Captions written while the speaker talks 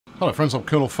Hello friends, I'm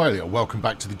Colonel Failure. Welcome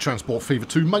back to the Transport Fever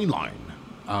 2 Mainline,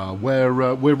 where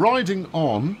we're riding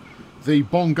on the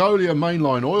Bongolia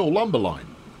Mainline oil lumber line.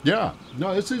 Yeah,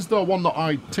 no, this is the one that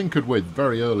I tinkered with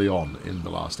very early on in the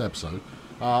last episode,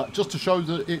 just to show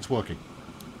that it's working.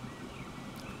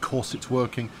 Of course it's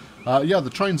working. Yeah, the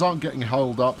trains aren't getting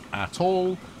held up at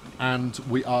all, and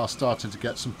we are starting to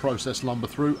get some processed lumber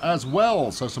through as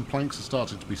well, so some planks are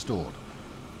starting to be stored.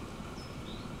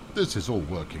 This is all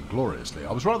working gloriously.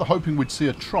 I was rather hoping we'd see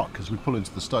a truck as we pull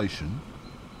into the station,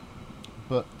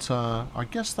 but I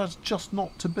guess that's just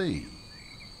not to be.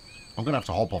 I'm going to have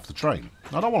to hop off the train.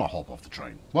 I don't want to hop off the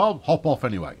train. Well, hop off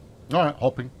anyway. Alright,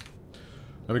 hopping.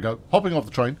 There we go. Hopping off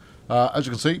the train. As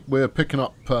you can see, we're picking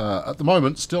up, at the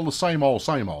moment, still the same old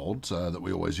that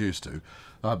we always used to.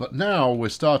 But now we're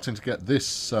starting to get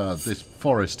this, this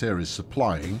forest here is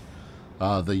supplying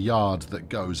the yard that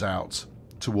goes out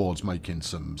towards making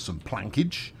some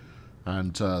plankage,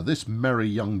 and this merry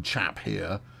young chap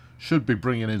here should be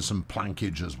bringing in some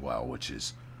plankage as well, which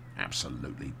is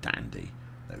absolutely dandy.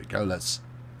 There we go. Let's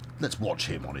watch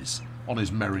him on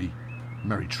his merry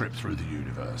trip through the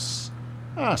universe.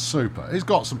 Ah, super. He's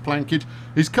got some plankage.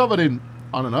 He's covered in,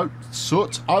 I don't know,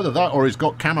 soot, either that or he's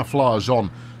got camouflage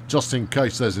on just in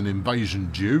case there's an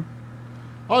invasion due.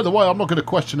 Either way, I'm not going to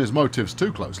question his motives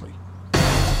too closely.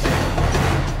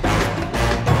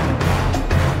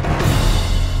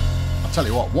 Tell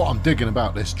you what I'm digging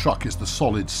about this truck is the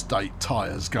solid state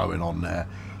tyres going on there.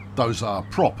 Those are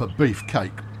proper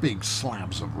beefcake, big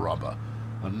slabs of rubber,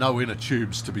 and no inner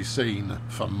tubes to be seen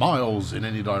for miles in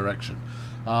any direction.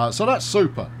 So that's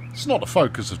super. It's not the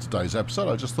focus of today's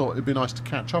episode. I just thought it'd be nice to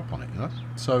catch up on it, you know.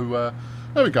 So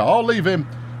there we go. I'll leave him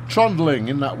trundling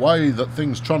in that way that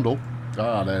things trundle.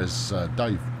 Ah, there's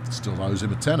Dave. Still owes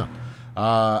him a tenner,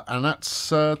 and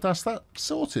that's that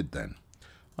sorted then.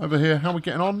 Over here, how are we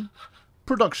getting on?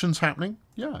 Production's happening.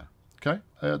 Yeah. Okay.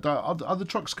 Are the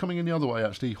trucks coming in the other way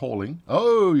actually hauling?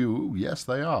 Oh, yes,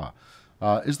 they are.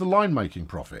 Is the line making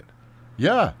profit?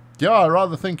 Yeah. Yeah, I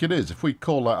rather think it is. If we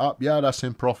call that up, yeah, that's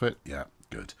in profit. Yeah,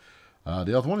 good.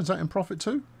 The other one, is that in profit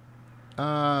too?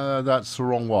 That's the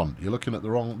wrong one. You're looking at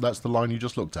the wrong... That's the line you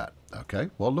just looked at. Okay.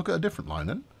 Well, look at a different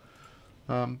line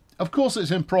then. Of course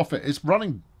it's in profit. It's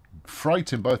running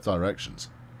freight in both directions.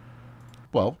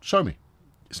 Well, show me.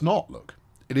 It's not, look.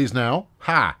 It is now.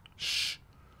 Ha! Shh.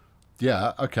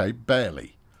 Yeah, okay,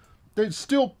 barely. There's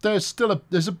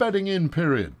a bedding in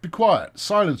period. Be quiet.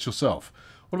 Silence yourself.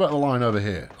 What about the line over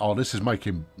here? Oh, this is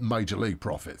making major league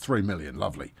profit. 3 million.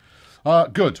 Lovely.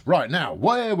 Good. Right, now,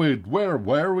 where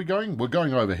are we going? We're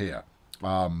going over here.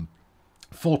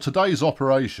 For today's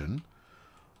operation,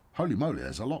 holy moly,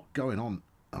 there's a lot going on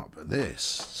up at this.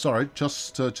 Sorry,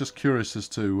 just curious as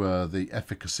to the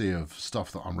efficacy of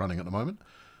stuff that I'm running at the moment.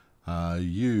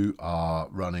 You are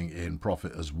running in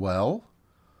profit as well.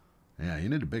 Yeah, you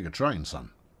need a bigger train,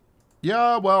 son.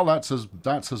 Yeah, well, that's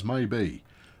as may be.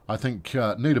 I think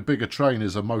need a bigger train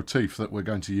is a motif that we're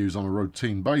going to use on a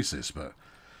routine basis, but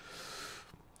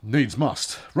needs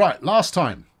must. Right, last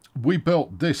time we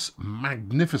built this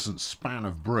magnificent span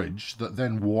of bridge that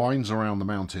then winds around the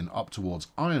mountain up towards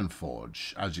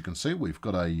Ironforge. As you can see, we've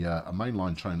got a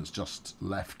mainline train that's just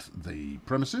left the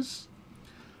premises,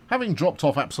 having dropped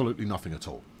off absolutely nothing at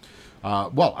all.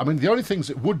 Well, I mean, the only things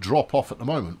that would drop off at the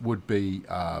moment would be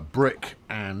brick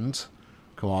and...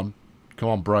 Come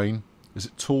on, brain. Is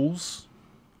it tools?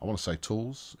 I want to say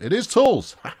tools. It is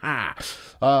tools!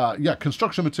 Yeah,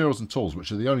 construction materials and tools,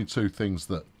 which are the only two things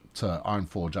that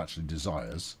Ironforge actually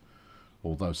desires.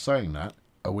 Although, saying that,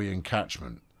 are we in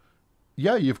catchment?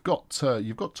 Yeah, you've got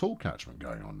tool catchment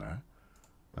going on there.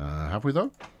 Have we,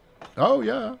 though? Oh,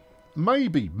 yeah.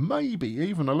 Maybe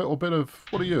even a little bit of...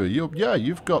 What are you?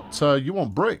 You've got... you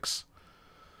want bricks.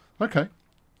 Okay.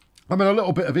 I mean, a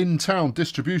little bit of in-town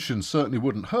distribution certainly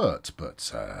wouldn't hurt,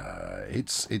 but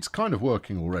it's kind of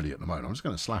working already at the moment. I'm just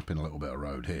going to slap in a little bit of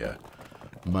road here.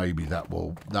 Maybe that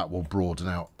will broaden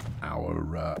out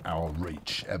our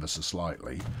reach ever so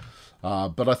slightly.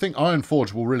 But I think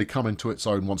Ironforge will really come into its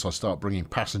own once I start bringing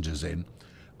passengers in,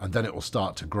 and then it will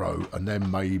start to grow, and then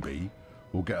maybe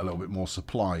we'll get a little bit more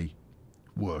supply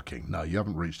working. No, you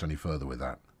haven't reached any further with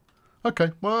that.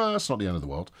 Okay, well, that's not the end of the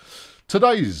world.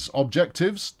 Today's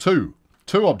objectives, two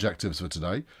objectives for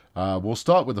today. We'll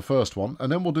start with the first one,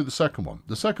 and then we'll do the second one.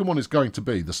 The second one is going to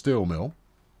be the steel mill,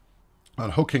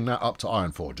 and hooking that up to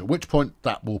Ironforge, at which point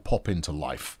that will pop into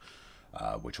life,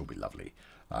 which will be lovely.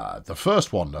 The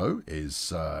first one, though, is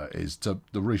to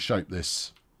reshape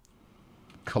this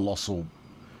colossal,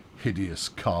 hideous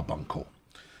carbuncle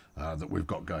that we've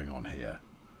got going on here.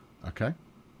 Okay?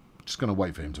 Just going to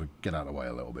wait for him to get out of the way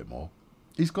a little bit more.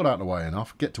 He's got out of the way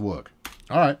enough. Get to work.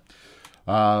 All right.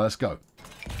 Let's go.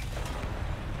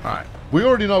 All right. We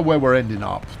already know where we're ending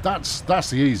up. That's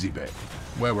the easy bit,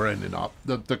 where we're ending up.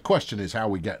 The question is how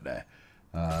we get there.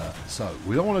 So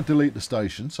we don't want to delete the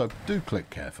station, so do click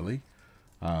carefully.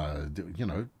 You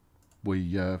know,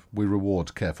 we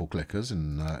reward careful clickers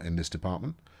in this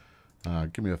department.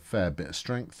 Give me a fair bit of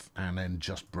strength, and then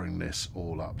just bring this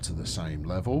all up to the same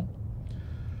level.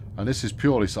 And this is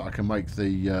purely so I can make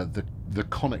the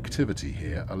connectivity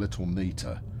here a little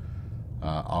neater.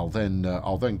 I'll then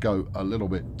go a little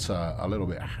bit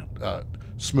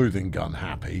smoothing gun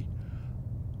happy,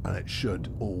 and it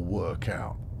should all work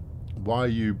out. Why are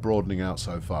you broadening out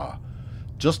so far?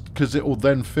 Just because it will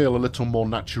then feel a little more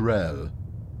natural,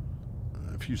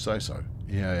 if you say so.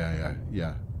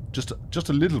 Yeah. Just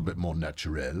a little bit more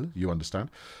natural, you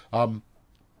understand? There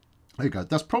you go.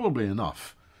 That's probably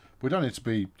enough. We don't need to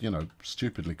be, you know,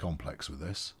 stupidly complex with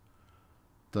this.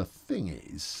 The thing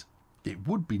is, it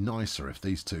would be nicer if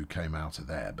these two came out of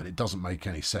there, but it doesn't make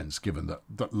any sense given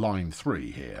that line 3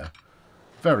 here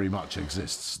very much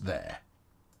exists there.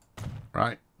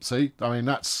 Right? See? I mean,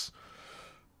 that's,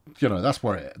 you know, that's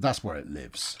where it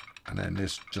lives. And then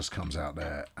this just comes out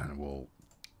there, and we'll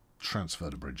transfer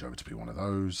the bridge over to be one of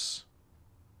those.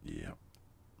 Yep.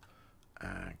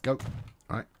 And go.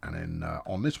 Right. And then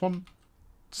on this one,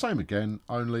 same again,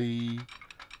 only,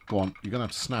 go on, you're going to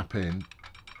have to snap in.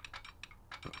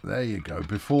 There you go,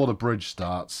 before the bridge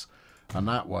starts, and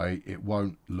that way it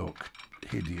won't look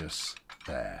hideous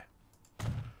there.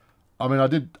 I mean,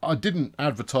 I didn't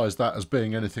advertise that as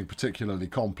being anything particularly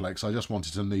complex. I just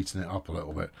wanted to neaten it up a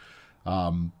little bit.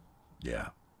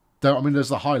 Yeah. I mean, there's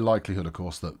the high likelihood, of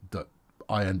course, that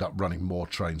I end up running more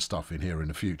train stuff in here in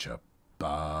the future.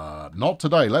 But not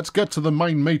today. Let's get to the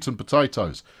main meat and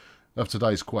potatoes of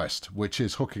today's quest, which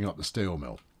is hooking up the steel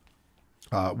mill.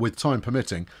 With time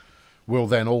permitting, we'll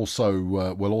then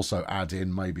also add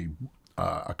in maybe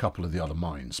a couple of the other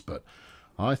mines. But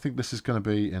I think this is going to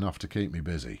be enough to keep me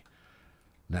busy.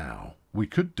 Now, we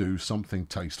could do something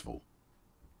tasteful.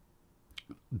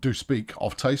 Do speak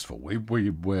of tasteful.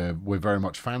 We're very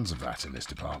much fans of that in this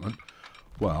department.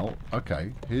 Well,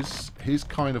 okay, here's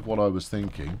kind of what I was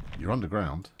thinking. You're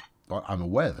underground. I'm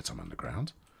aware that I'm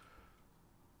underground.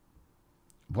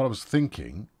 What I was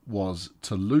thinking was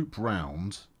to loop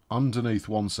round underneath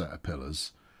one set of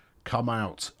pillars, come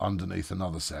out underneath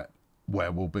another set,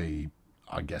 where we'll be,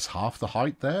 I guess, half the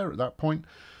height there at that point.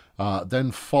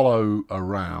 Then follow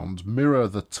around, mirror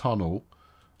the tunnel,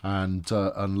 and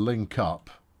link up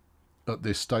at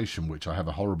this station, which I have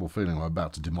a horrible feeling I'm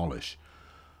about to demolish,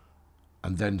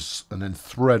 and then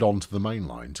thread onto the main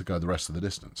line to go the rest of the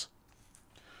distance.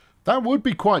 That would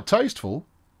be quite tasteful.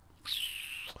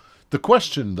 The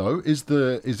question, though, is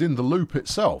in the loop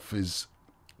itself. Is,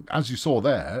 as you saw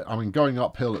there, I mean, going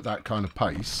uphill at that kind of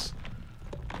pace,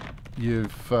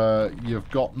 you've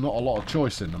got not a lot of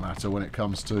choice in the matter when it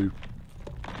comes to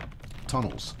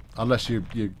tunnels, unless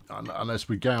unless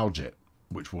we gouge it,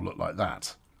 which will look like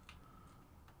that.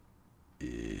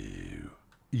 Ew.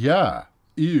 Yeah,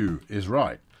 ew is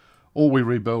right. Or we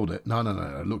rebuild it. No.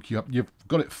 Look, you've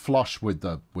got it flush with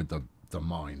the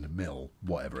mine, mill,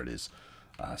 whatever it is.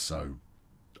 So,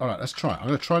 all right, let's try it. I'm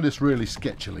going to try this really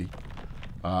sketchily,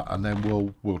 and then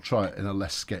we'll try it in a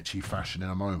less sketchy fashion in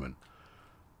a moment.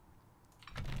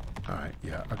 All right,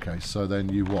 yeah, okay. So then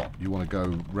you what? You want to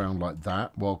go round like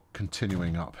that while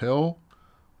continuing uphill,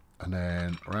 and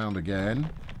then round again.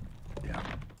 Yeah.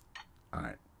 All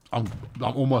right. I'm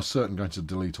almost certain going to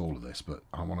delete all of this, but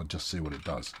I want to just see what it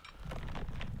does.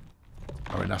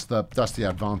 I mean, that's the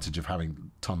advantage of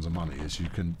having tons of money, is you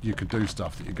can do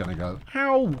stuff that you're going to go,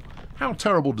 how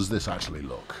terrible does this actually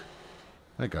look?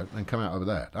 There you go, then come out over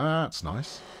there. That's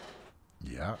nice.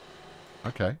 Yeah.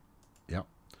 Okay. Yep.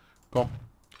 Go on.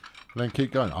 And then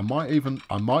keep going. I might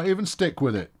even stick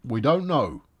with it. We don't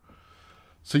know.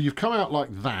 So you've come out like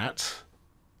that.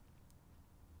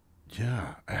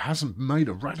 Yeah, it hasn't made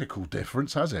a radical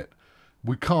difference, has it?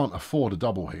 We can't afford a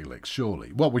double helix,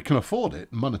 surely. Well, we can afford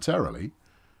it monetarily.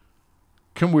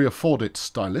 Can we afford it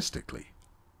stylistically?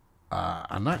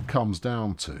 And that comes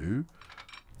down to,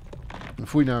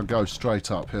 if we now go straight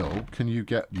uphill, you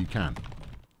can.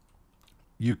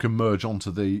 You can merge onto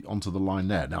the line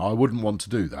there. Now, I wouldn't want to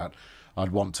do that.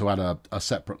 I'd want to add a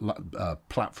separate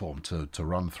platform to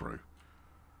run through.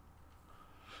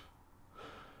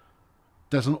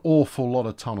 There's an awful lot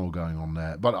of tunnel going on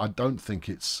there, but I don't think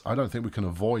we can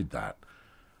avoid that.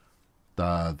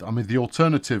 I mean, the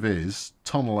alternative is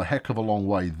tunnel a heck of a long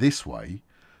way this way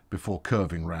before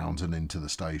curving round and into the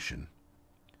station.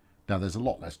 Now, there's a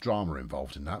lot less drama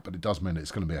involved in that, but it does mean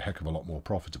it's going to be a heck of a lot more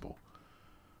profitable.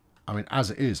 I mean,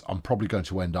 as it is, I'm probably going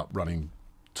to end up running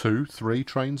 2, 3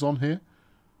 trains on here.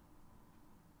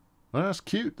 Well, that's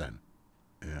cute then.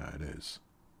 Yeah, it is.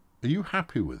 Are you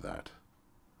happy with that?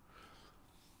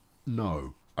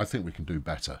 No. I think we can do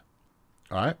better.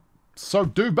 All right. So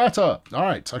do better. All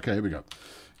right. Okay, here we go.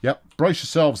 Yep. Brace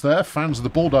yourselves there. Fans of the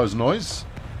bulldozer noise.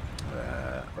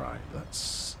 Right.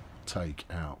 Let's take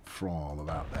out from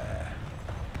about there.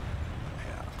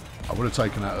 Yeah. I would have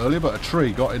taken that earlier, but a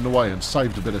tree got in the way and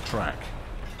saved a bit of track.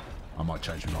 I might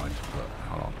change my mind, but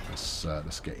hold on.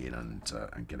 Let's get in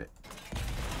and get it.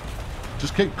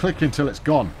 Just keep clicking till it's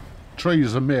gone.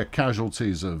 Trees are mere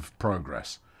casualties of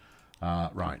progress.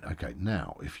 Right, okay.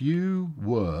 Now, if you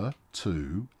were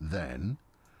to then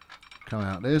come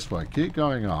out this way, keep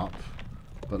going up,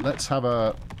 but let's have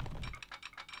a...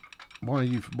 Why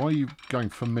are you going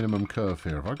for minimum curve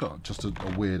here? Have I got just a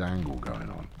weird angle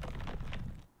going on?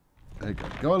 There you go.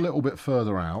 Go a little bit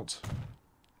further out.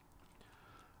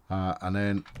 And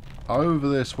then over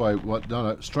this way. What?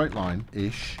 No, straight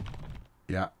line-ish.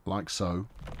 Yeah, like so.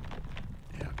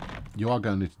 Yeah. You are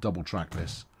going to need to double track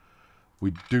this.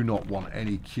 We do not want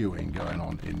any queuing going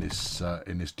on in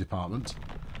this department.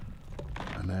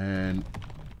 And then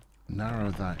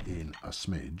narrow that in a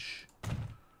smidge.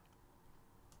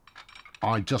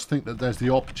 I just think that there's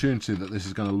the opportunity that this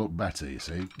is going to look better, you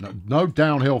see. No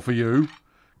downhill for you.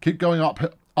 Keep going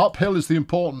uphill. Uphill is the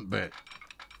important bit.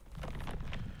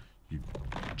 You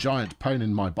giant pain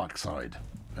in my backside.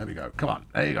 There we go. Come on.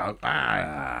 There you go.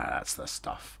 Ah, that's the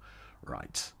stuff.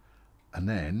 Right. And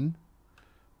then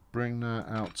bring that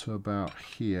out to about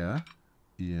here.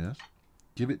 Yes.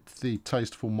 Give it the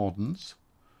Tasteful Moderns.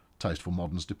 Tasteful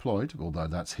Moderns deployed, although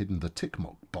that's hidden the tick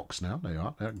box now. There you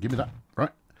are. There, give me that.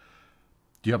 Right.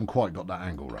 You haven't quite got that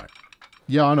angle right.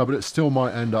 Yeah, I know, but it still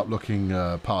might end up looking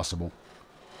passable.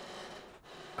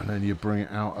 And then you bring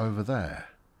it out over there.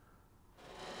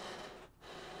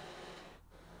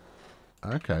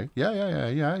 Okay. Yeah.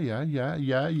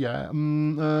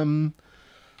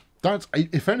 That's,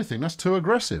 if anything, that's too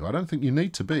aggressive. I don't think you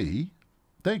need to be.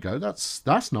 There you go.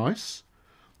 That's nice.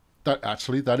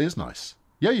 That is nice.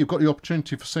 Yeah, you've got the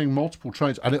opportunity for seeing multiple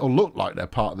trains, and it'll look like they're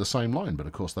part of the same line, but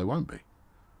of course they won't be.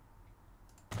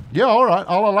 Yeah, all right,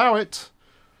 I'll allow it.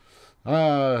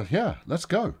 Yeah, let's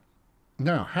go.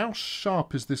 Now, how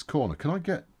sharp is this corner? Can I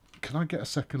get a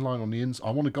second line on the inside?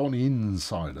 I want to go on the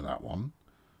inside of that one.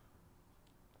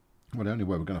 Well, the only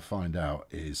way we're going to find out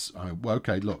is... well,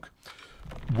 okay, look.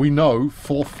 We know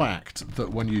for fact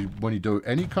that when you do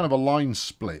any kind of a line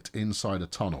split inside a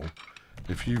tunnel,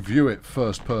 if you view it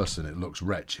first person, it looks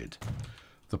wretched.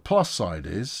 The plus side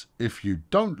is, if you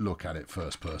don't look at it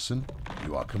first person,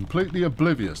 you are completely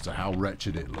oblivious to how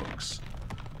wretched it looks.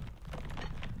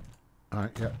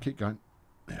 Alright, yeah, keep going.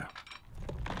 Yeah.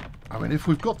 I mean, if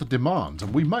we've got the demand,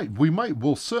 and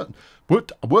we'll certain...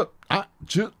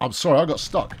 I'm sorry, I got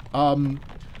stuck.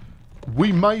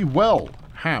 We may well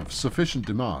have sufficient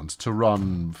demand to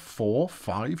run 4,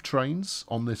 5 trains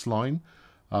on this line.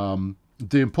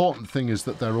 The important thing is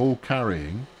that they're all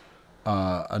carrying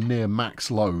a near max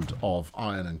load of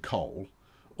iron and coal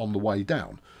on the way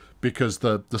down, because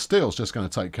the steel's just going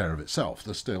to take care of itself.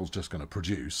 The steel's just going to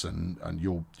produce, and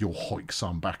you'll hoik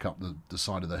some back up the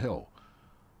side of the hill.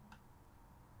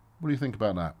 What do you think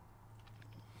about that?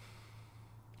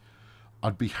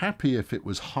 I'd be happy if it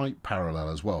was height parallel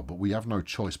as well, but we have no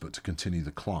choice but to continue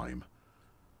the climb.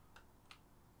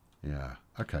 Yeah,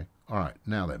 okay. All right,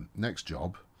 now then, next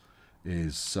job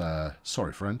is...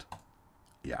 sorry, friend.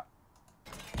 Yeah.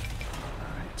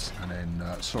 Right, and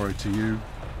then sorry to you,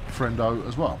 friendo,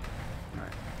 as well.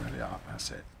 Right, there we are, that's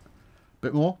it.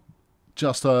 Bit more?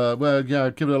 Just, well, yeah,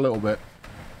 give it a little bit.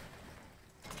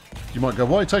 You might go,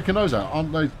 why are you taking those out?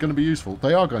 Aren't they going to be useful?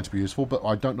 They are going to be useful, but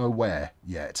I don't know where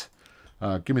yet.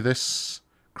 Give me this,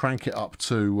 crank it up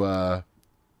to a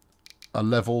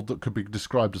level that could be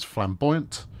described as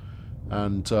flamboyant,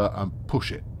 and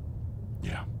push it.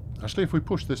 Yeah. Actually, if we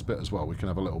push this bit as well, we can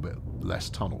have a little bit less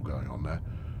tunnel going on there.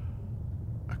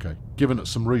 Okay. Given it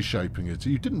some reshaping.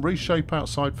 You didn't reshape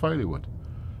outside Failurewood.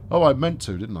 Oh, I meant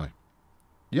to, didn't I?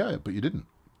 Yeah, but you didn't.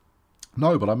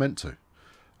 No, but I meant to.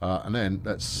 And then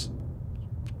let's...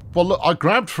 Well, look, I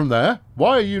grabbed from there.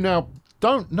 Why are you now...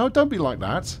 Don't be like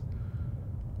that.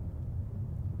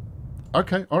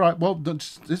 Okay, all right. Well,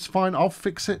 it's fine. I'll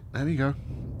fix it. There you go.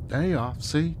 There you are.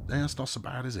 See? That's not so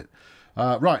bad, is it?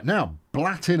 Right, now,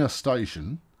 Blatinner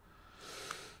Station.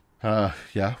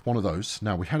 Yeah, one of those.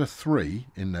 Now, we had a 3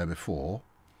 in there before.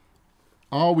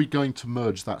 Are we going to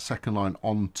merge that second line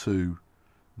onto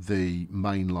the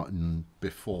main line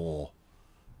before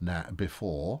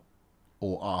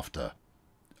or after?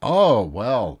 Oh,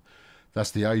 well,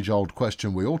 That's the age-old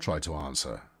question we all try to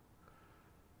answer.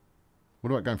 What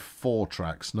about going 4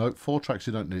 tracks? No, 4 tracks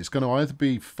you don't need. It's going to either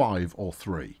be 5 or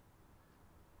 3.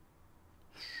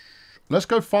 Let's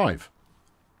go 5.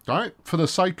 All right? For the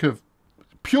sake of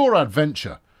pure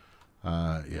adventure.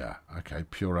 Yeah, okay.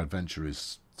 Pure adventure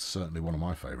is certainly one of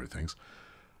my favourite things.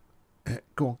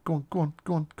 Go on, go on, go on,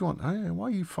 go on, go on. Hey, why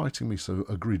are you fighting me so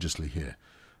egregiously here?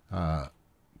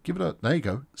 Give it a... There you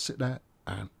go. Sit there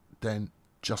and then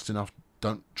just enough.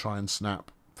 Don't try and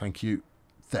snap. Thank you.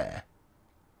 There.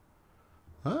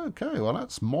 Okay, well,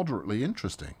 that's moderately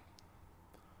interesting.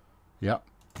 Yep.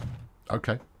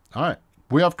 Okay. All right.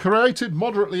 We have created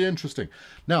moderately interesting.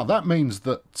 Now, that means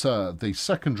that the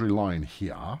secondary line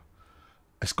here,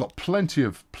 it's got plenty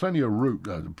of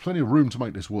room to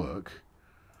make this work.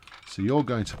 So you're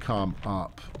going to come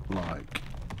up like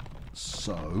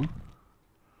so.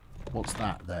 What's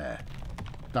that there?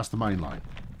 That's the main line.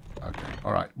 Okay.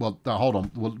 All right. Well, hold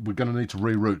on. We're going to need to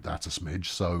reroute that a smidge.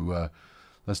 So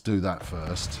let's do that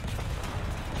first.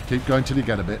 Keep going till you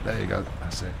get a bit. There you go.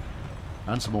 That's it.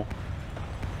 And some more.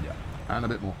 Yeah. And a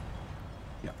bit more.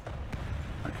 Yeah.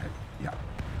 Okay. Yeah.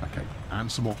 Okay.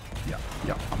 And some more. Yeah.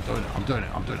 Yeah. I'm doing it. I'm doing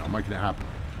it. I'm doing it. I'm making it happen.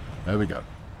 There we go.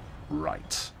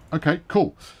 Right. Okay.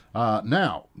 Cool.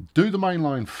 Now, do the main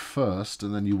line first,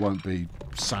 and then you won't be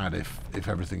sad if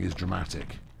everything is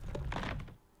dramatic.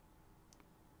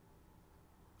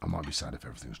 I might be sad if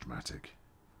everything's dramatic.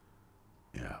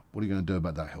 Yeah. What are you going to do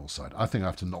about that hillside? I think I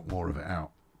have to knock more of it out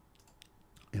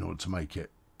in order to make it,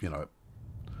 you know,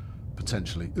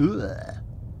 potentially... Ugh.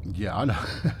 Yeah, I know.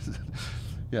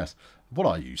 Yes. What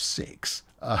are you, 6?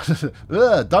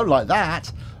 Don't like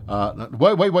that.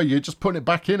 Wait. You're just putting it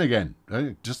back in again.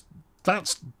 Just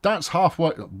that's halfway.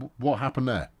 What happened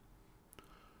there?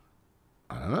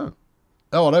 I don't know.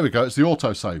 Oh, there we go. It's the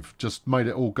autosave. Just made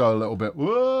it all go a little bit.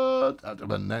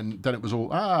 And then it was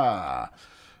all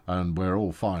and we're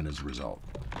all fine as a result.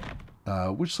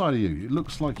 Which side are you? It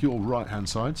looks like your right-hand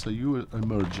side, so you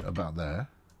emerge about there.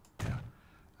 Yeah.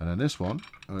 And then this one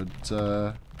would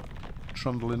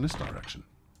trundle in this direction.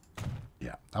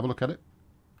 Yeah. Have a look at it.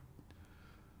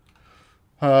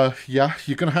 Yeah,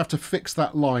 you're going to have to fix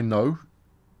that line, though.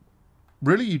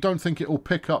 Really? You don't think it will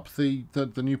pick up the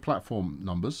new platform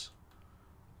numbers?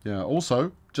 Yeah,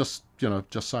 also, just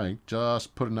saying,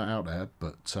 just putting that out there,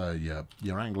 but yeah,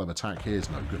 your angle of attack here is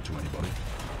no good to anybody.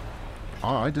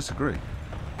 I disagree.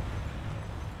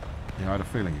 Yeah, I had a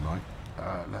feeling you might.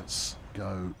 Let's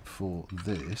go for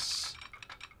this.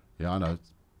 Yeah, I know.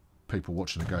 People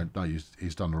watching it going, no,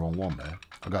 he's done the wrong one there.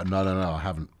 I go, no, I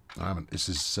haven't. This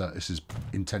is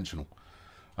intentional.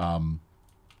 And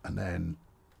then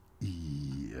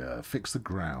fix the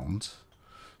ground.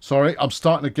 Sorry, I'm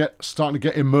starting to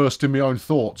get immersed in my own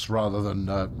thoughts rather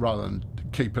than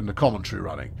keeping the commentary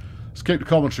running. Let's keep the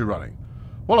commentary running.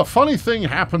 Well, a funny thing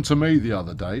happened to me the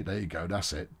other day. There you go.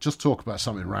 That's it. Just talk about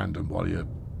something random while you're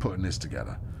putting this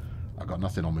together. I've got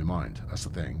nothing on my mind. That's the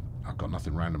thing. I've got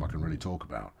nothing random I can really talk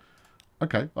about.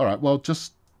 Okay. All right. Well,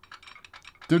 just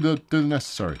do the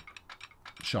necessary.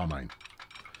 Charmaine.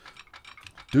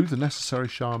 Do the necessary,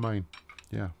 Charmaine.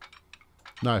 Yeah.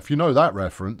 Now, if you know that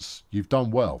reference, you've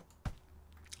done well.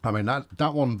 I mean,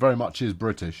 that one very much is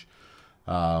British,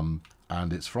 and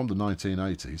it's from the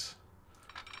 1980s.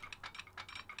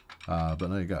 But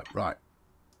there you go. Right.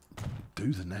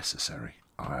 Do the necessary.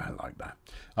 I like that.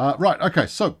 Right. Okay.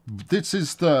 So this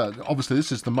is obviously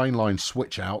this is the mainline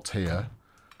switch out here,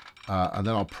 and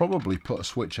then I'll probably put a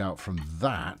switch out from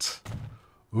that.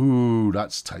 Ooh,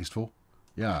 that's tasteful.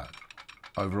 Yeah.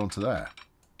 Over onto there.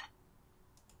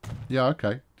 Yeah,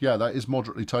 okay. Yeah, that is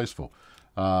moderately tasteful.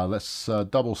 Let's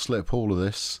double slip all of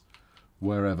this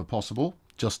wherever possible,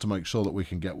 just to make sure that we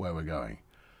can get where we're going.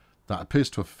 That appears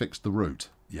to have fixed the route.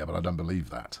 Yeah, but I don't believe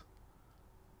that.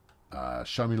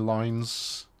 Show me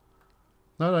lines.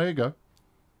 No, there you go.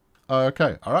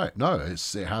 Okay, all right. No,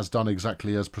 it has done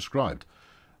exactly as prescribed.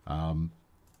 All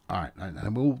right,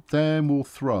 and we'll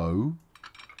throw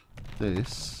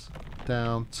this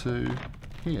down to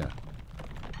here.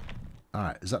 All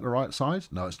right, is that the right side?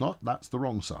 No, it's not. That's the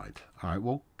wrong side. All right,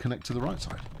 well, connect to the right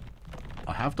side.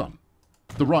 I have done.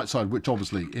 The right side, which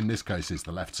obviously in this case is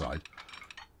the left side.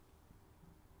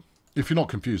 If you're not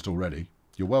confused already,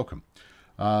 you're welcome.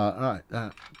 All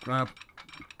right, grab,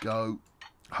 go.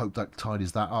 Hope that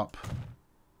tidies that up.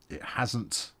 It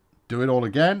hasn't. Do it all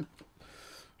again.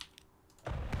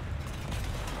 All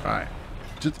right.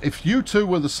 Just, if you two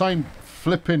were the same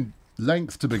flipping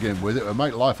length to begin with, it would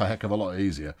make life a heck of a lot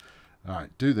easier. All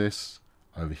right, do this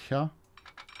over here.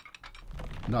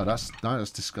 No, that's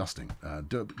disgusting.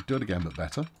 Do it again, but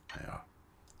better. There you are.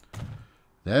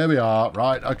 There we are.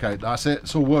 Right, okay, that's it.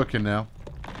 It's all working now.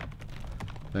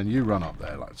 Then you run up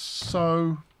there like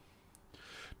so.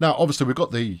 Now, obviously, we've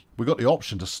got the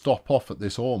option to stop off at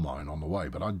this ore mine on the way,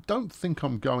 but I don't think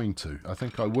I'm going to. I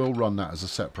think I will run that as a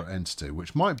separate entity,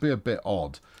 which might be a bit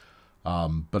odd,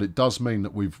 but it does mean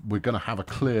that we're going to have a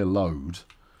clear load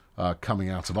coming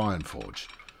out of Ironforge,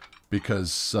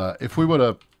 because if we were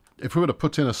to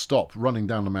put in a stop running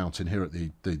down the mountain here at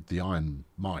the iron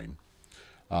mine,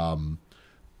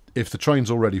 if the train's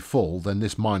already full, then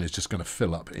this mine is just going to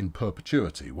fill up in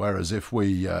perpetuity. Whereas if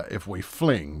we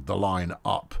fling the line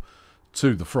up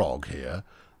to the frog here,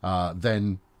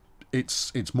 then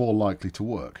it's more likely to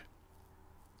work.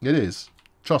 It is.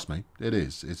 Trust me, it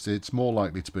is. It's more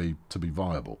likely to be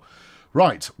viable.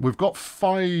 Right, we've got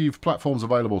 5 platforms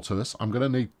available to us. I'm going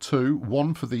to need 2,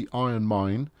 one for the iron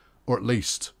mine, or at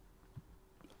least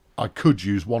I could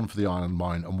use one for the iron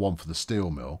mine and one for the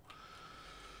steel mill.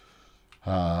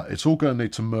 It's all going to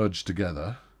need to merge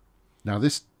together. Now,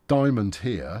 this diamond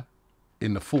here,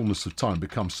 in the fullness of time,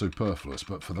 becomes superfluous.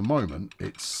 But for the moment,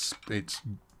 it's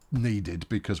needed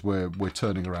because we're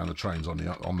turning around the trains on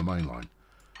the main line.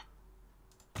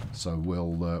 So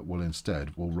we'll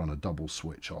instead run a double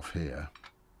switch off here.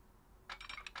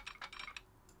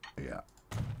 Yeah.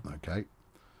 Okay.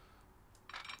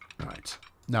 Right.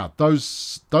 Now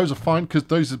those are fine because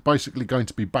those are basically going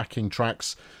to be backing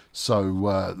tracks. So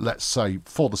let's say,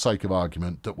 for the sake of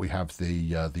argument, that we have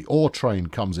the ore train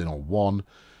comes in on 1,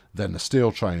 then the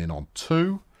steel train in on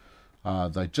 2.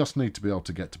 They just need to be able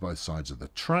to get to both sides of the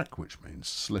track, which means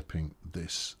slipping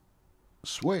this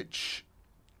switch.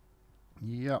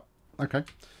 Yep. Okay.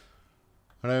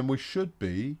 And then we should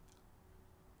be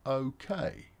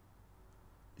okay.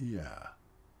 Yeah.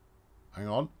 Hang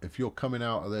on. If you're coming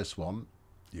out of this one,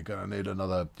 you're going to need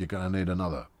another. You're going to need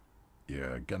another.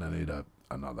 You're going to need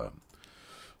another.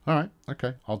 All right.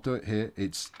 Okay. I'll do it here.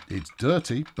 It's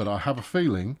dirty, but I have a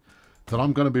feeling that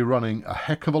I'm going to be running a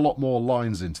heck of a lot more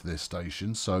lines into this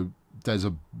station. So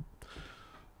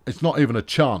it's not even a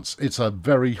chance. It's a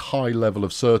very high level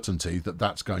of certainty that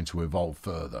that's going to evolve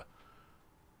further.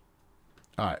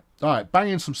 All right. Bang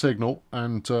in some signal,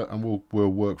 and we'll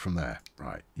work from there.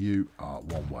 Right, you are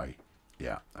one way.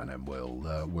 Yeah, and then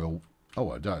we'll.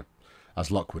 Oh, I don't.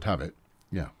 As luck would have it.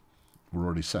 Yeah, we're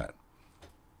already set.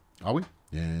 Are we?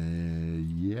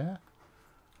 Yeah.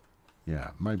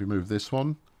 Yeah. Maybe move this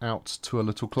one out to a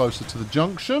little closer to the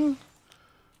junction,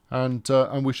 and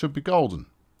we should be golden.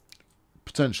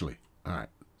 Potentially. All right.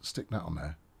 Stick that on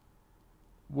there.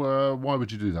 Well, why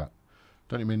would you do that?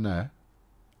 Don't you mean there?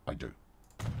 I do.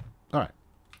 All right.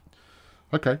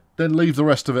 Okay. Then leave the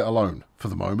rest of it alone for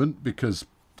the moment, because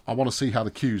I want to see how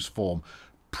the queues form.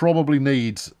 Probably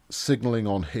needs signalling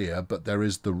on here, but there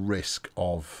is the risk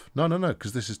of... No,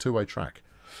 because this is two-way track.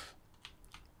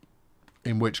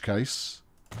 In which case,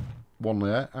 one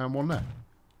there and one there.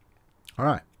 All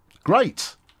right.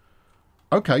 Great.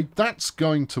 Okay, that's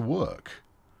going to work.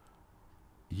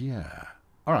 Yeah.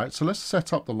 All right, so let's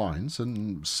set up the lines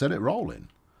and set it rolling.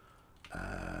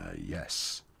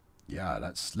 Yes. Yeah,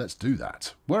 let's do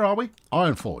that. Where are we?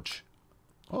 Ironforge.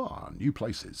 Oh, new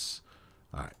places.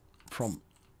 All right, from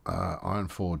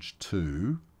Ironforge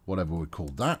to whatever we call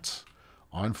that.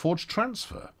 Ironforge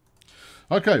transfer.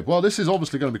 Okay, well, this is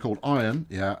obviously going to be called iron.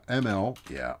 Yeah, ML.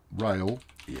 Yeah, rail.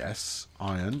 Yes,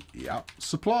 iron. Yeah,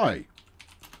 supply.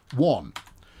 1.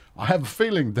 I have a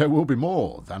feeling there will be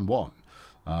more than 1.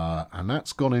 And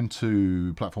that's gone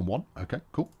into platform 1. Okay,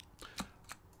 cool.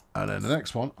 And then the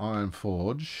next one,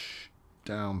 Ironforge,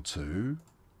 down to...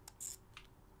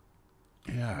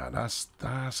 Yeah, that's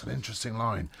an interesting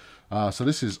line. So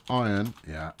this is iron,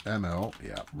 yeah, ML,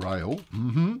 yeah, rail,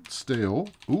 steel,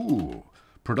 ooh,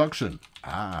 production.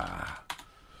 Ah.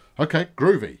 Okay,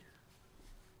 groovy.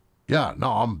 Yeah,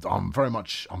 no, I'm very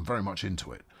much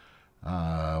into it.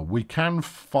 We can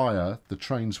fire the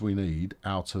trains we need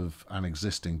out of an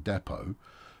existing depot,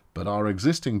 but our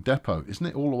existing depot, isn't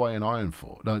it all the way in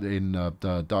Ironforge? No,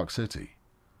 in Dark City.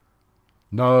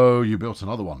 No, you built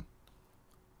another one.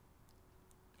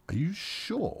 Are you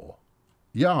sure?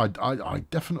 Yeah, I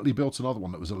definitely built another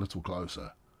one that was a little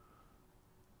closer.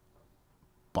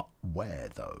 But where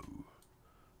though?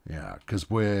 Yeah, because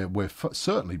we're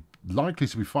certainly likely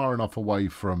to be far enough away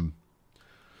from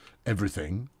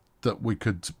everything that we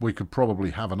could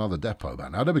probably have another depot there.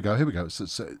 Now, there we go. Here we go.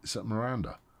 It's at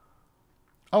Miranda.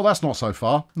 Oh, that's not so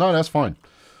far. No, that's fine.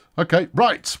 Okay,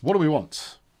 right. What do we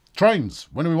want? Trains.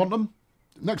 When do we want them?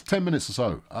 Next 10 minutes or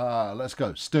so. Let's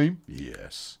go. Steam.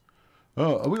 Yes.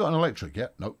 Oh, have we got an electric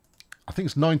yet? Nope. I think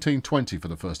it's 1920 for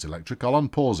the first electric. I'll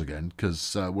unpause again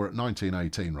because we're at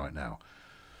 1918 right now.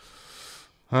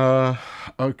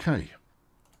 Okay.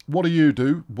 What do you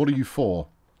do? What are you for?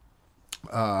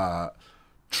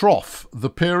 Trough, the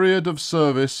period of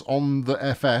service on the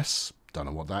FS, don't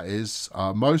know what that is.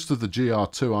 Most of the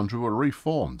GR200 were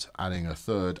reformed, adding a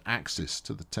third axis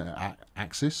to the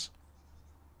axis.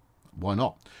 Why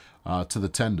not? To the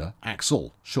tender,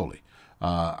 axle, surely.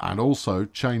 And also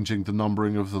changing the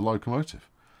numbering of the locomotive.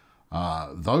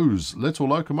 Those little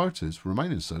locomotives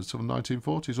remain in service until the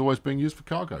 1940s, always being used for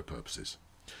cargo purposes.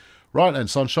 Right then,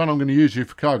 Sunshine, I'm going to use you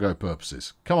for cargo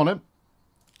purposes. Come on in.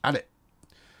 Add it.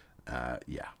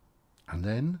 Yeah. And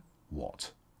then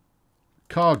what?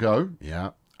 Cargo,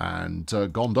 yeah, and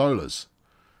gondolas.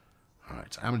 All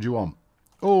right, how much do you want?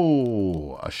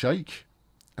 Oh, a shake.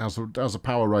 How's the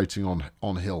power rating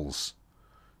on hills?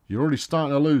 You're already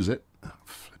starting to lose it. Oh,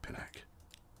 flipping heck.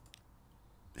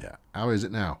 Yeah, how is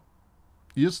it now?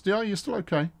 You're still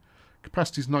okay.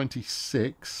 Capacity's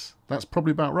 96. That's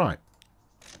probably about right.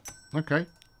 Okay,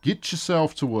 get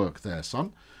yourself to work there,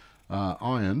 son.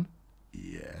 Iron,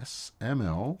 yes.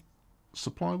 ML,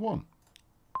 supply 1.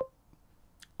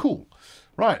 Cool.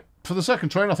 Right, for the second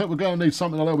train, I think we're going to need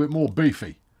something a little bit more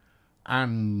beefy.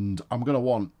 And I'm going to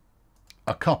want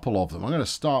a couple of them. I'm going to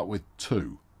start with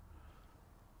 2.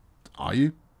 Are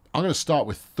you? I'm going to start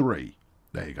with 3.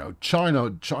 There you go. China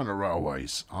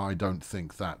Railways. I don't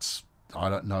think that's... I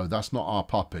don't know. That's not our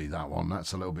puppy, that one.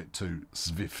 That's a little bit too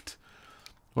swift.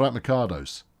 What about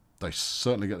Mikados? They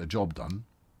certainly get the job done.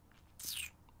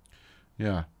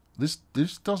 Yeah. This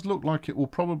does look like it will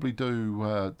probably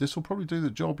do... this will probably do the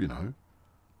job, you know.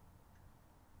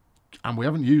 And we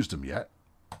haven't used them yet.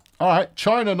 All right.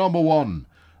 China number 1.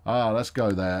 Let's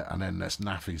go there. And then let's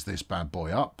naffies this bad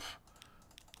boy up.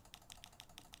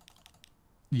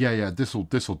 Yeah. This'll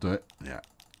do it. Yeah.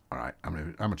 All right, how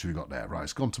much have you got there? Right,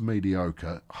 it's gone to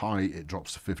mediocre. High, it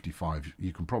drops to 55.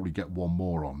 You can probably get one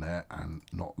more on there and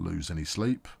not lose any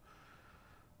sleep.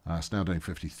 It's now doing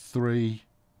 53.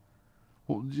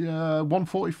 Well, yeah,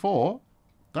 144.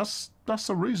 That's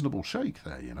a reasonable shake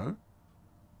there, you know.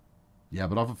 Yeah,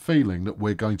 but I have a feeling that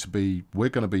we're going to be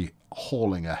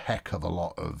hauling a heck of a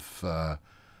lot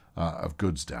of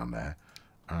goods down there.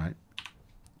 All right.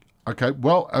 Okay.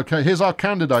 Well, okay. Here's our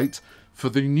candidate for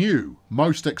the new,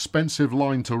 most expensive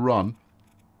line to run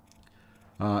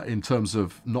in terms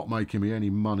of not making me any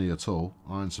money at all.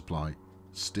 Iron supply,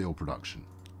 steel production.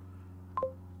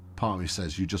 Part of me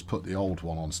says you just put the old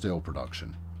one on steel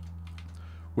production.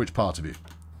 Which part of you?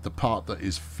 The part that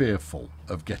is fearful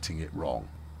of getting it wrong.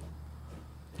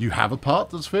 You have a part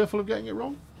that's fearful of getting it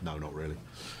wrong? No, not really.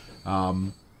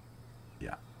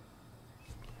 Yeah.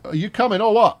 Are you coming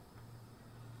or what?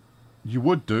 You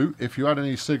would do if you had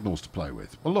any signals to play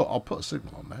with. Well, look, I'll put a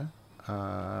signal on there.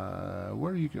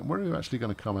 Where are you actually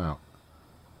going to come out?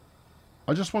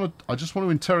 I just want to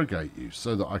interrogate you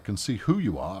so that I can see who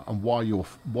you are and why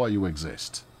you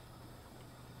exist.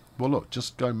 Well, look,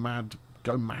 just go mad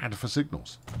for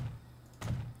signals.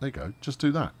 There you go. Just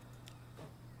do that.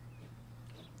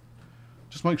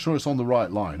 Just make sure it's on the right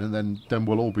line, and then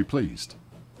we'll all be pleased,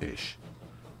 ish.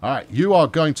 All right, you are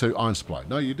going to iron supply.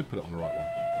 No, you did put it on the right one.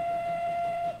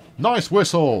 Nice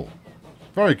whistle.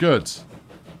 Very good.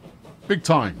 Big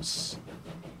times.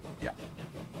 Yeah.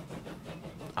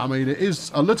 I mean, it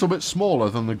is a little bit smaller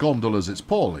than the gondolas it's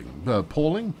pulling. But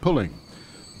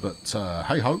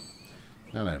hey-ho.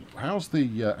 Now, how's the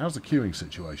queuing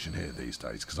situation here these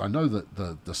days? Because I know that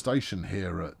the station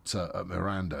here at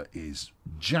Miranda is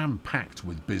jam-packed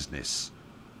with business.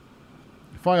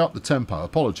 If I up the tempo,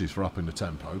 apologies for upping the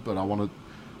tempo, but I want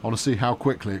to see how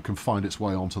quickly it can find its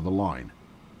way onto the line.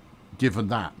 Given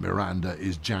that Miranda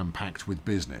is jam-packed with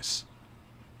business.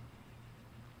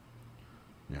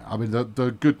 Yeah, I mean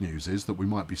the good news is that we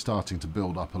might be starting to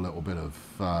build up a little bit of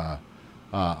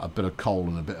coal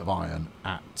and a bit of iron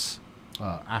at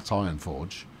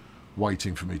Ironforge,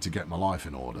 waiting for me to get my life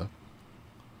in order.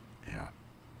 Yeah,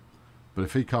 but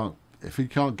if he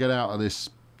can't get out of this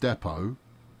depot,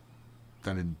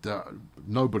 then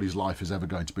nobody's life is ever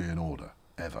going to be in order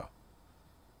ever.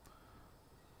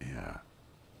 Yeah.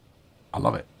 I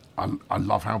love it. I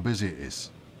love how busy it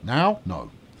is. Now?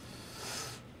 No.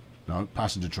 No,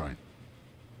 passenger train.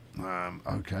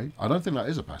 Okay. I don't think that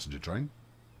is a passenger train.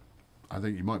 I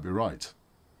think you might be right.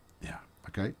 Yeah,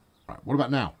 okay. Right, what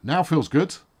about now? Now feels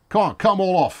good. Come on, cut them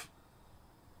all off.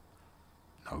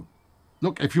 No.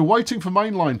 Look, if you're waiting for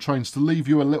mainline trains to leave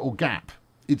you a little gap,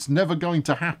 it's never going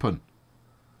to happen.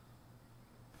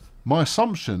 My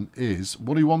assumption is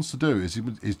what he wants to do is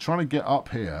he's trying to get up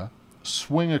here,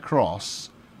 swing across,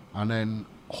 and then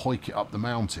hike it up the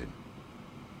mountain.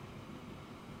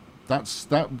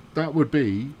 That would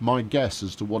be my guess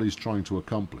as to what he's trying to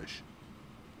accomplish.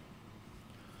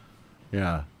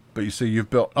 Yeah. But you see, you've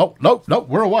built... Oh, no, no,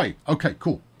 we're away. Okay,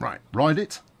 cool. Right, ride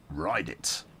it. Ride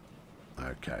it.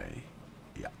 Okay.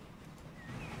 Yeah.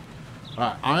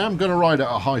 Right, I am going to ride at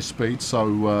a high speed,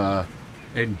 so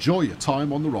enjoy your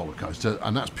time on the roller coaster.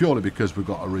 And that's purely because we've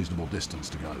got a reasonable distance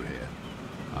to go here.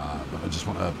 But I just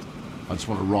want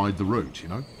to ride the route, you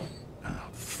know?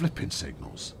 Flipping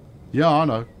signals. Yeah, I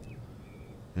know.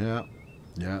 Yeah,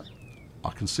 yeah.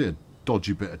 I can see a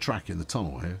dodgy bit of track in the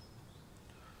tunnel here.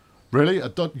 Really?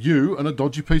 You and a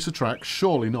dodgy piece of track?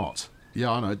 Surely not.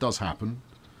 Yeah, I know, it does happen.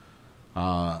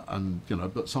 And, you know,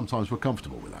 but sometimes we're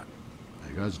comfortable with that. There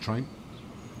you go, there's a train.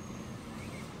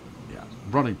 Yeah,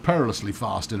 running perilously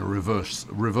fast in a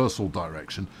reversal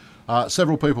direction.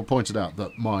 Several people pointed out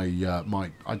that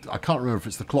I can't remember if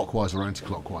it's the clockwise or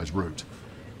anti-clockwise route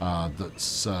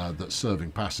that's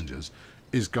serving passengers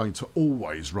is going to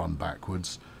always run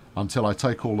backwards until I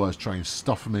take all those trains,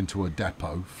 stuff them into a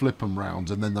depot, flip them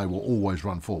round, and then they will always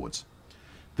run forwards.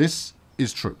 This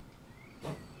is true.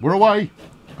 We're away.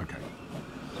 Okay.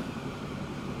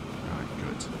 Right,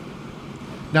 good.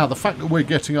 Now, the fact that we're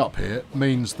getting up here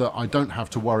means that I don't have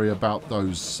to worry about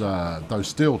those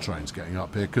steel trains getting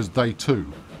up here, because they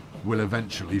too will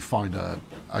eventually find a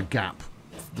gap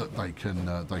that they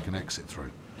can exit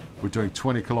through. We're doing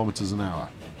 20 kilometres an hour.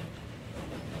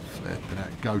 Flipping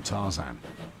it. Go Tarzan.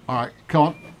 Alright, come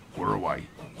on. We're away.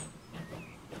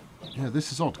 Yeah,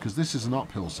 this is odd, because this is an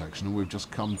uphill section and we've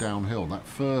just come downhill. That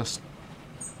first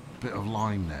bit of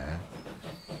line there,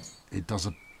 it does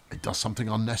something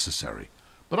unnecessary.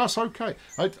 But that's okay.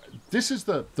 This is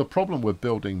the problem with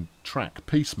building track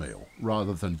piecemeal,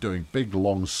 rather than doing big,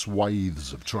 long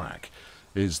swathes of track,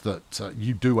 is that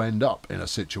you do end up in a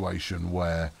situation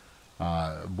where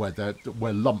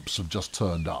lumps have just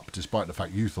turned up, despite the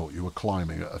fact you thought you were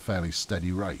climbing at a fairly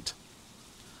steady rate.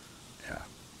 Yeah.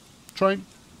 Train.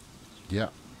 Yeah.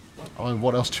 I mean,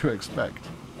 what else do you expect?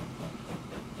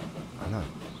 I know.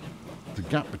 The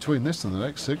gap between this and the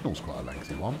next signal's quite a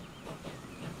lengthy one.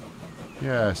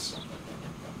 Yes.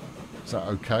 Is that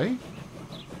okay?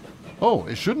 Oh,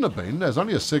 it shouldn't have been. There's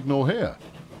only a signal here.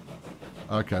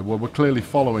 Okay, well, we're clearly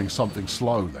following something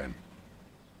slow then.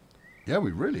 Yeah,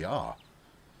 we really are.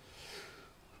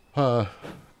 I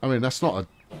mean, that's not a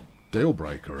deal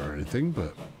breaker or anything,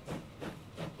 but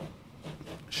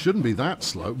shouldn't be that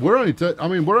slow. We're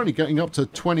only getting up to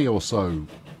 20 or so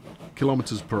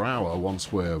kilometers per hour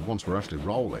once we're actually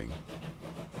rolling.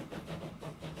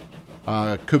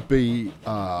 Could be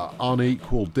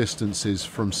unequal distances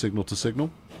from signal to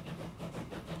signal.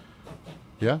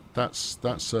 Yeah, that's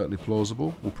certainly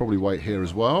plausible. We'll probably wait here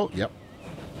as well. Yep.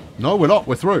 No, we're not.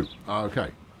 We're through.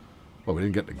 Okay. Well, we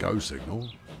didn't get the go signal.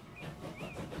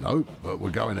 No, but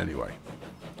we're going anyway.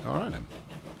 All right, then.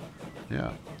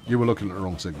 Yeah. You were looking at the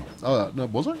wrong signal. Oh, no,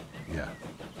 was I? Yeah.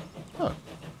 Oh.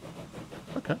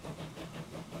 Okay.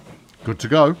 Good to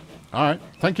go. All right.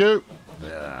 Thank you.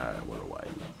 Yeah, we're away.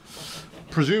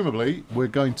 Presumably, we're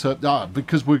going to...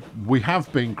 because we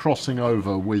have been crossing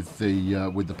over with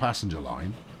the passenger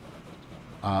line,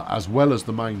 as well as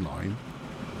the main line.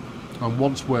 And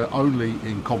once we're only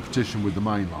in competition with the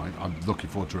main line, I'm looking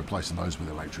forward to replacing those with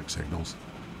electric signals.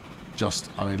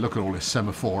 I mean, look at all this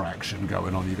semaphore action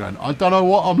going on. You're going, I don't know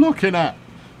what I'm looking at.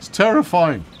 It's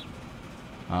terrifying.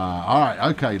 All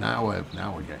right, okay, now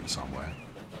we're getting somewhere.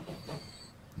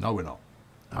 No, we're not.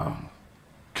 Oh,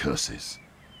 curses.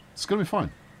 It's going to be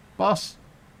fine. Bus.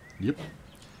 Yep.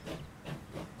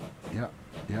 Yeah,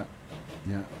 yeah,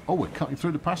 yeah. Oh, we're cutting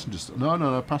through the passengers.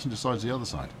 No, passenger side's the other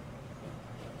side.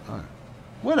 Oh.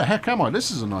 Where the heck am I? This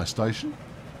is a nice station.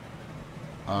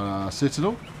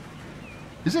 Citadel.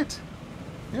 Is it?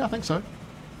 Yeah, I think so.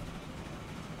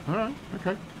 Alright,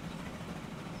 okay.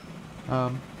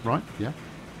 Right, yeah.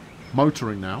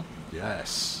 Motoring now.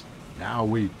 Yes. Now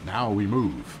we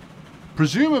move.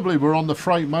 Presumably we're on the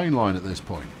freight main line at this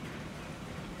point.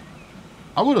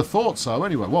 I would have thought so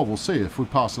anyway. Well, we'll see if we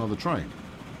pass another train.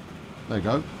 There you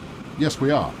go. Yes, we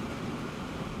are.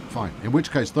 Fine. In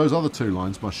which case, those other two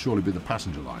lines must surely be the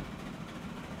passenger line.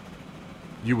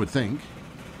 You would think.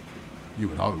 You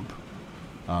would hope.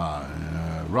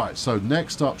 Right, so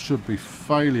next up should be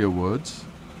Failure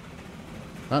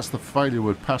That's the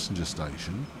Failure passenger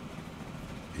station.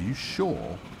 Are you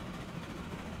sure?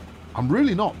 I'm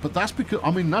really not, but that's because,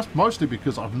 I mean, that's mostly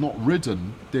because I've not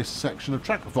ridden this section of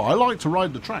track before. I like to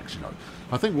ride the tracks, you know.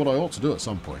 I think what I ought to do at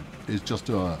some point is just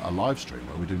do a live stream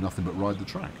where we do nothing but ride the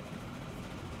track.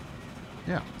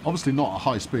 Yeah, obviously not at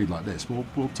high speed like this.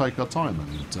 We'll take our time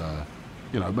and,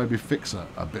 you know, maybe fix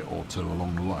a bit or two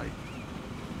along the way.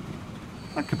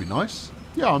 That could be nice.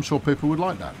 Yeah, I'm sure people would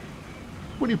like that.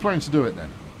 When are you planning to do it then?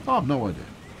 I have no idea.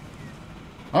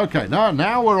 Okay,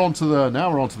 now we're onto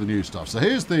the new stuff. So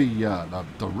here's the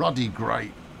ruddy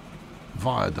grey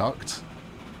viaduct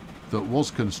that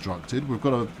was constructed. We've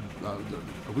got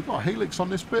have we got a helix on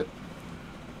this bit?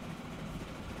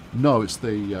 No, it's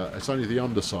only the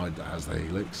underside that has the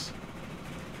helix.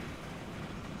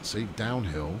 See,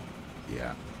 downhill,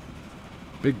 yeah,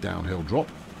 big downhill drop.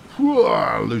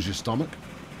 Whoa, lose your stomach,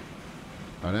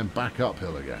 and then back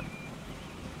uphill again.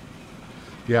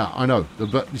 Yeah, I know,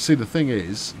 but you see, the thing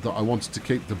is that I wanted to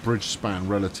keep the bridge span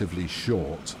relatively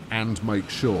short and make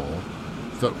sure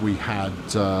that we had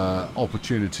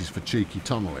opportunities for cheeky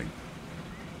tunnelling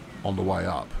on the way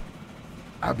up.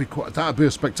 That'd be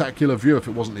a spectacular view if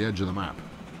it wasn't the edge of the map.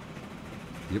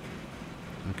 Yep.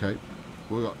 Okay.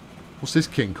 What's this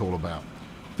kink all about?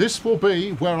 This will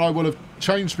be where I will have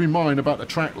changed my mind about the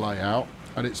track layout,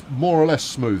 and it's more or less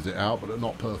smoothed it out, but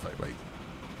not perfectly.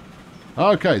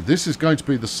 Okay, this is going to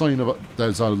be the scene of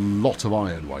there's a lot of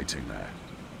iron waiting there.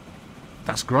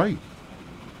 That's great.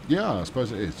 Yeah, I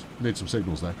suppose it is. Need some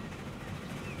signals there.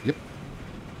 Yep.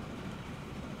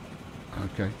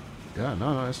 Okay. Yeah,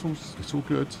 no, it's all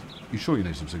good. You sure you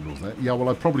need some signals there? Yeah, well,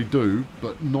 I probably do,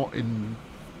 but not in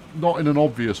an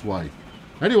obvious way.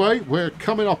 Anyway, we're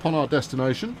coming up on our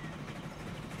destination,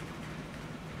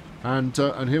 and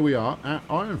here we are at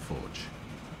Ironforge.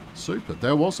 Super.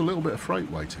 There was a little bit of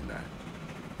freight waiting there.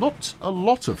 Not a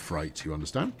lot of freight, you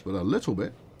understand, but a little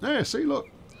bit. There, see, look.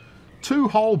 2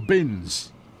 whole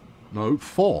bins. No,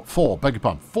 4. Beg your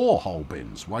pardon. 4 whole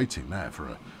bins waiting there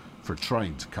for a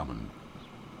train to come and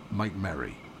make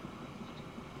merry.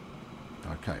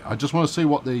 Okay, I just want to see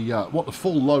what the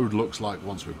full load looks like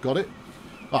once we've got it.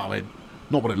 Well, I mean,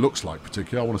 not what it looks like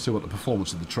particularly. I want to see what the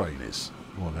performance of the train is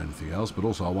more than anything else. But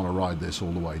also, I want to ride this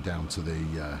all the way down to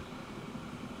the.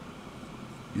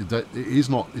 It's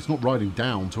not riding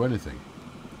down to anything.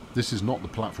 This is not the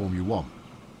platform you want.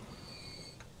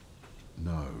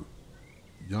 No,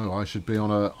 I should be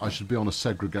on a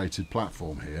segregated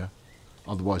platform here.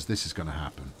 Otherwise, this is going to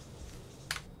happen.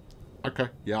 Okay,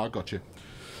 yeah, I got you.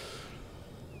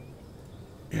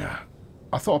 Yeah,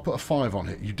 I thought I put a 5 on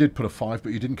it. You did put a 5,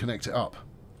 but you didn't connect it up.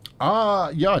 Ah,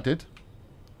 yeah, I did.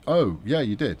 Oh, yeah,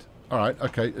 you did. All right,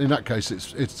 okay. In that case,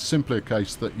 it's simply a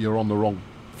case that you're on the wrong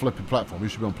flipping platform. You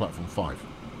should be on platform 5.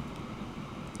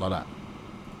 Like that.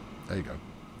 There you go.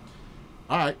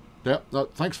 All right. Yeah, no,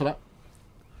 thanks for that.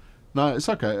 No, it's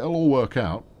okay. It'll all work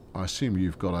out. I assume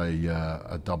you've got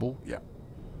a double. Yeah.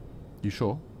 You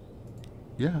sure?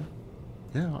 Yeah.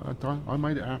 Yeah, I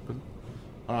made it happen.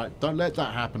 All right, don't let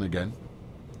that happen again.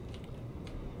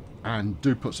 And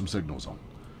do put some signals on.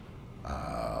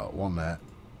 One there.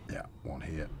 Yeah, one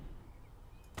here.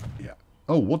 Yeah.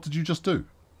 Oh, what did you just do?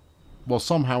 Well,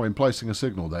 somehow in placing a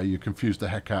signal there, you confused the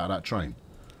heck out of that train.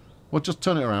 Well, just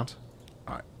turn it around.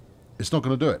 All right. It's not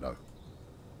going to do it, though.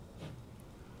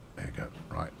 There you go.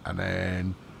 Right. And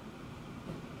then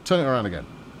turn it around again.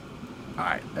 All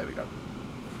right. There we go.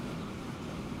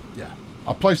 Yeah.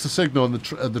 I placed the signal and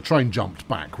the train jumped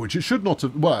back, which it should not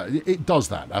have. Well, it does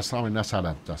that. That's how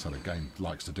the game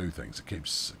likes to do things. It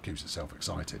keeps itself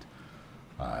excited.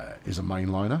 Is a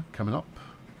mainliner coming up?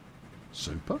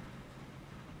 Super.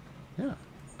 Yeah.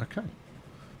 Okay.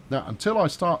 Now, until I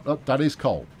start, that is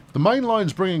coal. The main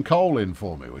line's bringing coal in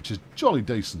for me, which is jolly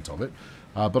decent of it.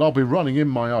 But I'll be running in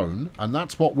my own, and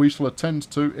that's what we shall attend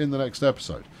to in the next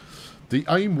episode. The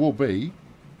aim will be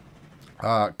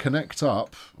connect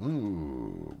up.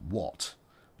 Ooh, what?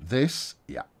 This?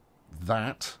 Yeah.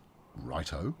 That.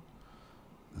 Righto.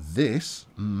 This.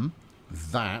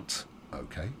 That.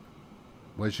 Okay.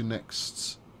 Where's your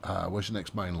next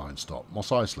mainline stop? Mos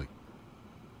Eisley.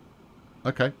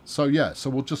 Okay. So yeah.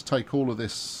 So we'll just take all of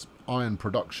this iron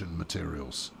production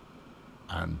materials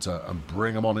and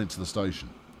bring them on into the station.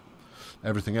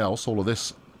 Everything else, all of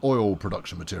this oil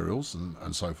production materials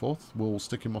and so forth, will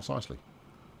stick in Mos Eisley.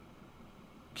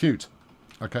 Cute.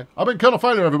 Okay. I've been Colonel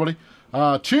Failure, everybody.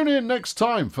 Tune in next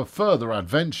time for further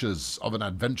adventures of an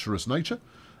adventurous nature.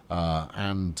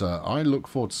 And I look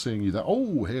forward to seeing you there.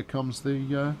 Oh, here comes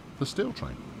the steel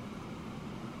train.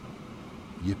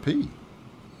 Yippee.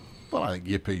 Well, I think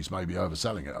yippee's maybe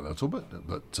overselling it a little bit,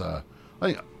 but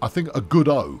I think a good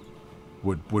O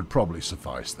would probably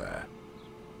suffice there.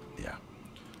 Yeah.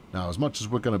 Now, as much as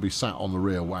we're going to be sat on the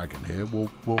rear wagon here,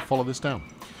 we'll follow this down.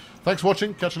 Thanks for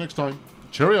watching. Catch you next time.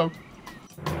 Cheerio.